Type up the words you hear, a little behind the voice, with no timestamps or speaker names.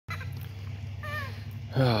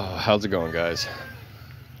Oh, how's it going, guys?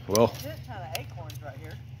 Well, acorns right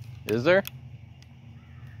here. Is there?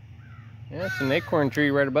 Yeah, it's an acorn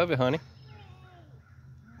tree right above it, honey.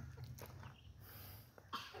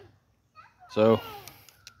 So,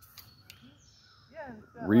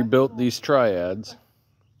 rebuilt these triads.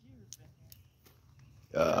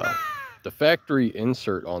 The factory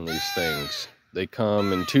insert on these things, they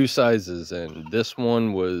come in two sizes, and this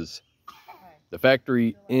one was the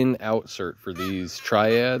factory in-outsert for these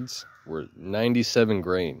triads were 97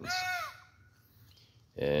 grains.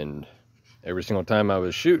 And every single time I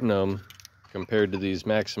was shooting them, compared to these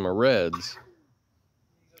Maxima Reds,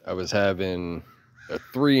 I was having a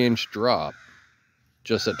 3-inch drop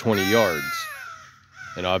just at 20 yards.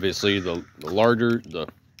 And obviously the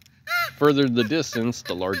further the distance,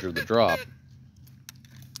 the larger the drop.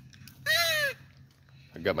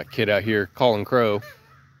 I got my kid out here calling crow.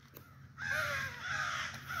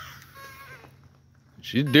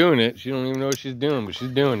 She's doing it. She don't even know what she's doing, but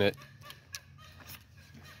she's doing it.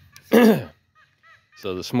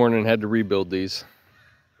 So this morning I had to rebuild these.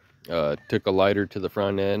 Took a lighter to the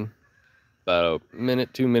front end, about a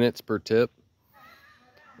minute, 2 minutes per tip.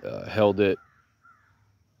 Held it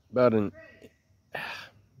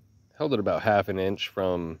about half an inch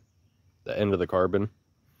from the end of the carbon,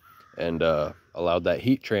 and allowed that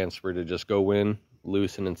heat transfer to just go in,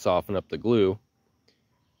 loosen and soften up the glue.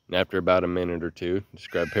 And after about a minute or two, just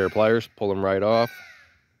grab a pair of pliers, pull them right off.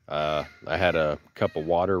 I had a cup of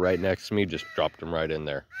water right next to me, just dropped them right in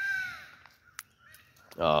there.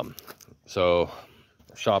 So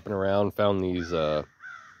shopping around, found these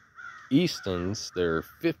Eastons. They're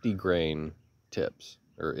 50 grain tips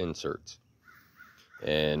or inserts,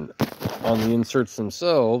 and on the inserts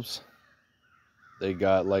themselves they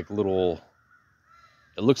got like little,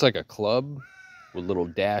 it looks like a club with little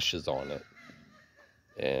dashes on it.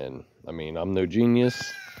 And I mean, I'm no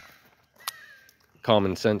genius.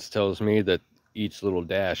 Common sense tells me that each little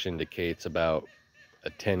dash indicates about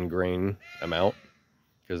a 10 grain amount,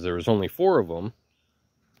 because there was only 4 of them,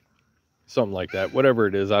 something like that. Whatever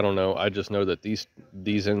it is, I don't know. I just know that these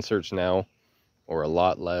inserts now are a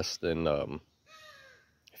lot less than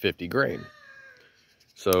 50 grain.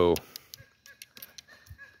 So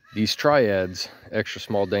these triads, extra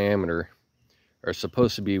small diameter, are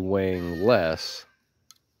supposed to be weighing less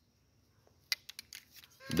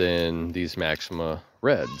than these Maxima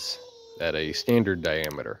Reds at a standard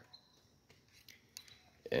diameter.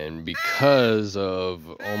 And because of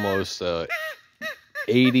almost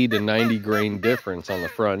 80 to 90 grain difference on the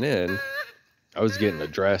front end, I was getting a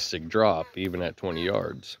drastic drop even at 20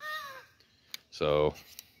 yards. So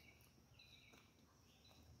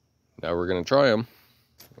now we're going to try them,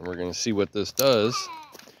 and we're going to see what this does.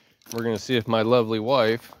 We're going to see if my lovely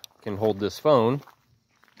wife can hold this phone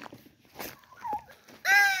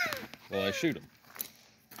while I shoot them.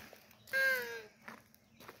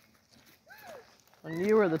 And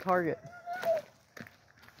you were the target.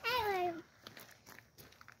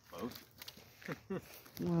 Both?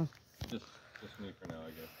 Yeah. Just me for now,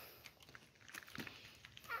 I guess.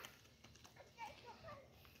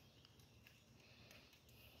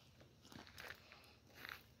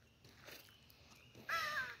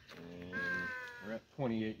 And we're at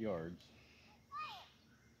 28 yards.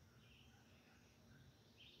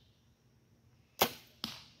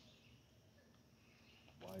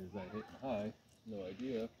 Why is that hitting high? No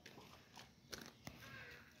idea.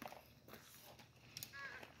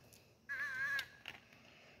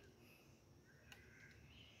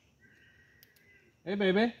 Hey,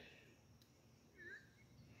 baby.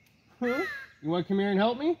 Huh? You want to come here and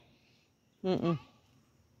help me? Mm-mm.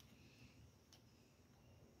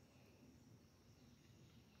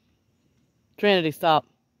 Trinity, stop.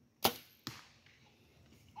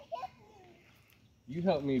 You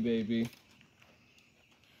help me, baby.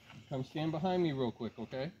 Come stand behind me real quick,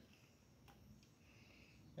 okay?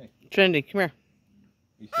 Hey. Trinity, come here.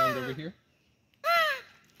 You stand over here.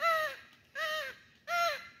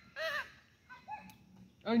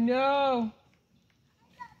 Oh no!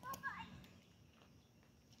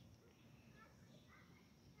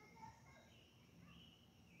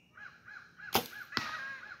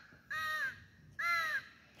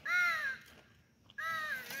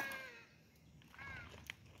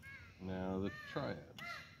 Now the triads.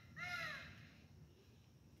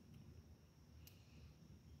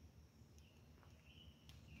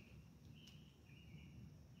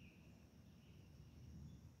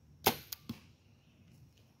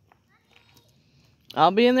 I'll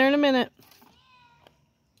be in there in a minute.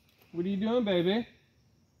 What are you doing, baby?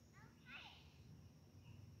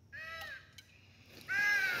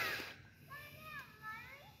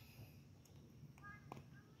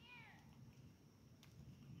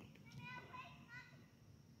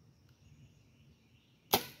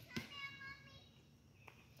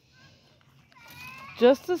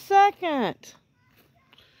 Just a second.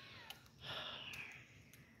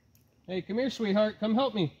 Hey, come here, sweetheart. Come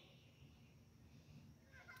help me.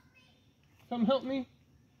 Come help me.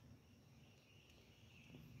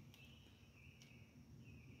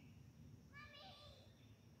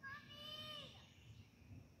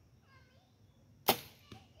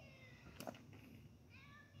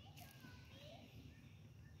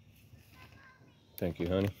 Thank you,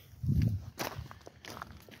 honey.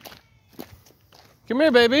 Come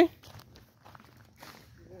here, baby.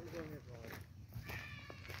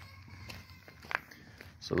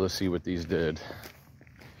 So let's see what these did.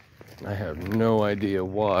 I have no idea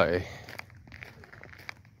why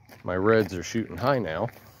my reds are shooting high now.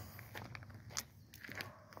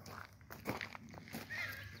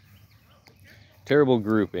 Terrible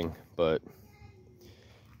grouping, but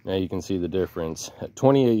now you can see the difference. At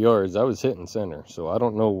 28 yards, I was hitting center, so I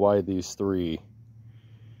don't know why these three,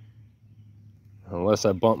 unless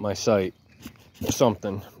I bump my sight or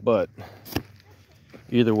something, but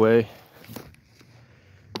either way,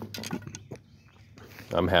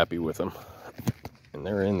 I'm happy with them. And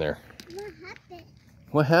they're in there. What happened?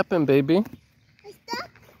 What happened, baby? I stuck.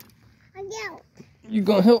 I yelled. You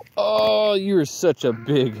gonna help? Oh, you're such a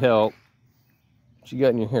big help. What you got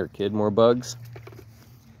in your hair, kid? More bugs?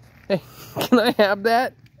 Hey, can I have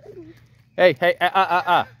that? Hey,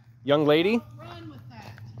 young lady? Run with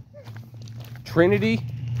that. Trinity?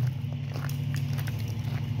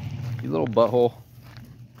 You little butthole.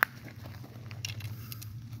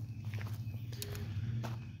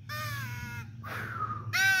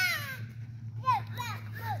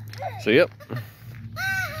 So, yep.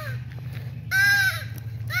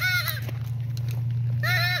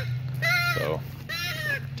 So,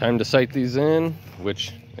 time to sight these in,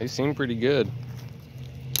 which they seem pretty good.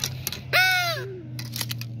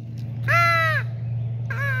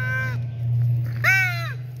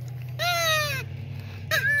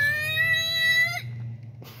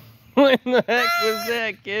 What in the heck was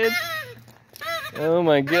that, kid? Oh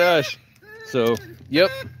my gosh. So, yep.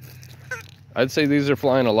 I'd say these are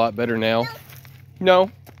flying a lot better now.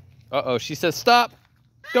 No. Uh-oh, she says stop.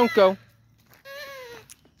 Don't go.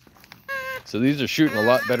 So these are shooting a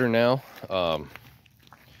lot better now.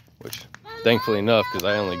 Which, thankfully enough, because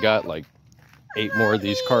I only got like 8 more of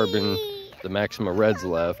these carbon, the Maxima Reds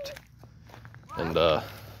left. And,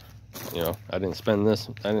 you know, I didn't spend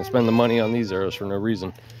the money on these arrows for no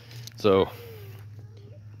reason. So,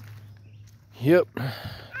 yep,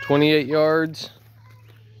 28 yards.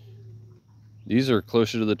 These are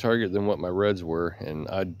closer to the target than what my reds were, and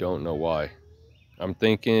I don't know why. I'm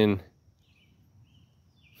thinking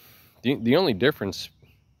the only difference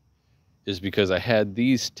is because I had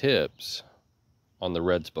these tips on the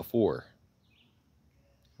reds before.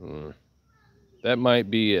 That might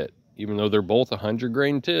be it. Even though they're both 100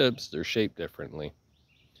 grain tips, they're shaped differently.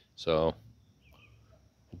 So,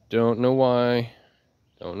 don't know why.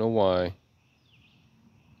 Don't know why.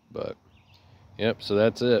 But, yep, so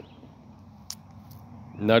that's it.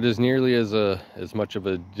 Not as nearly as much of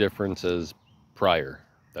a difference as prior,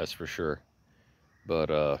 that's for sure. But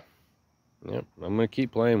yep, I'm gonna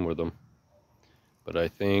keep playing with them. But I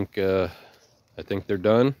think they're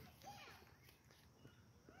done,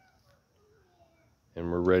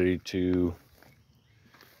 and we're ready to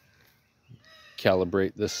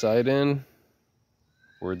calibrate this sight in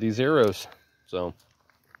for these arrows. So,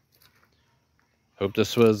 hope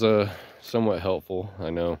this was somewhat helpful.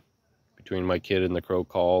 I know, between my kid and the crow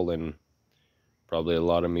call and probably a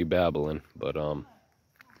lot of me babbling, but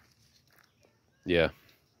yeah,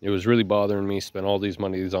 it was really bothering me. Spent all these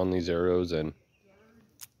monies on these arrows, and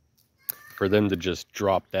for them to just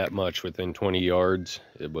drop that much within 20 yards,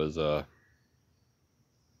 it was yeah,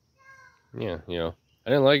 you know, I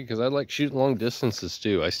didn't like it because I like shooting long distances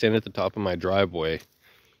too. I stand at the top of my driveway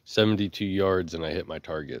 72 yards and I hit my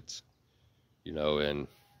targets, you know. And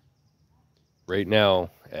right now,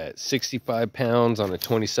 at 65 pounds on a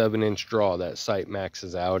 27-inch draw, that sight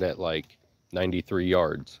maxes out at like 93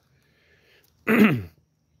 yards.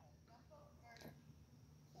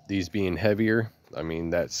 These being heavier, I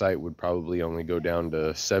mean, that sight would probably only go down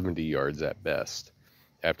to 70 yards at best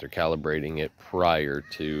after calibrating it prior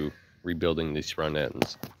to rebuilding these front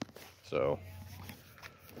ends. So,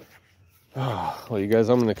 well, you guys,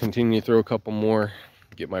 I'm going to continue to throw a couple more,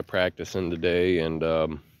 get my practice in today, and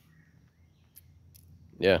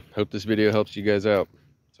yeah, hope this video helps you guys out.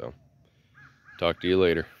 So, talk to you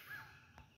later.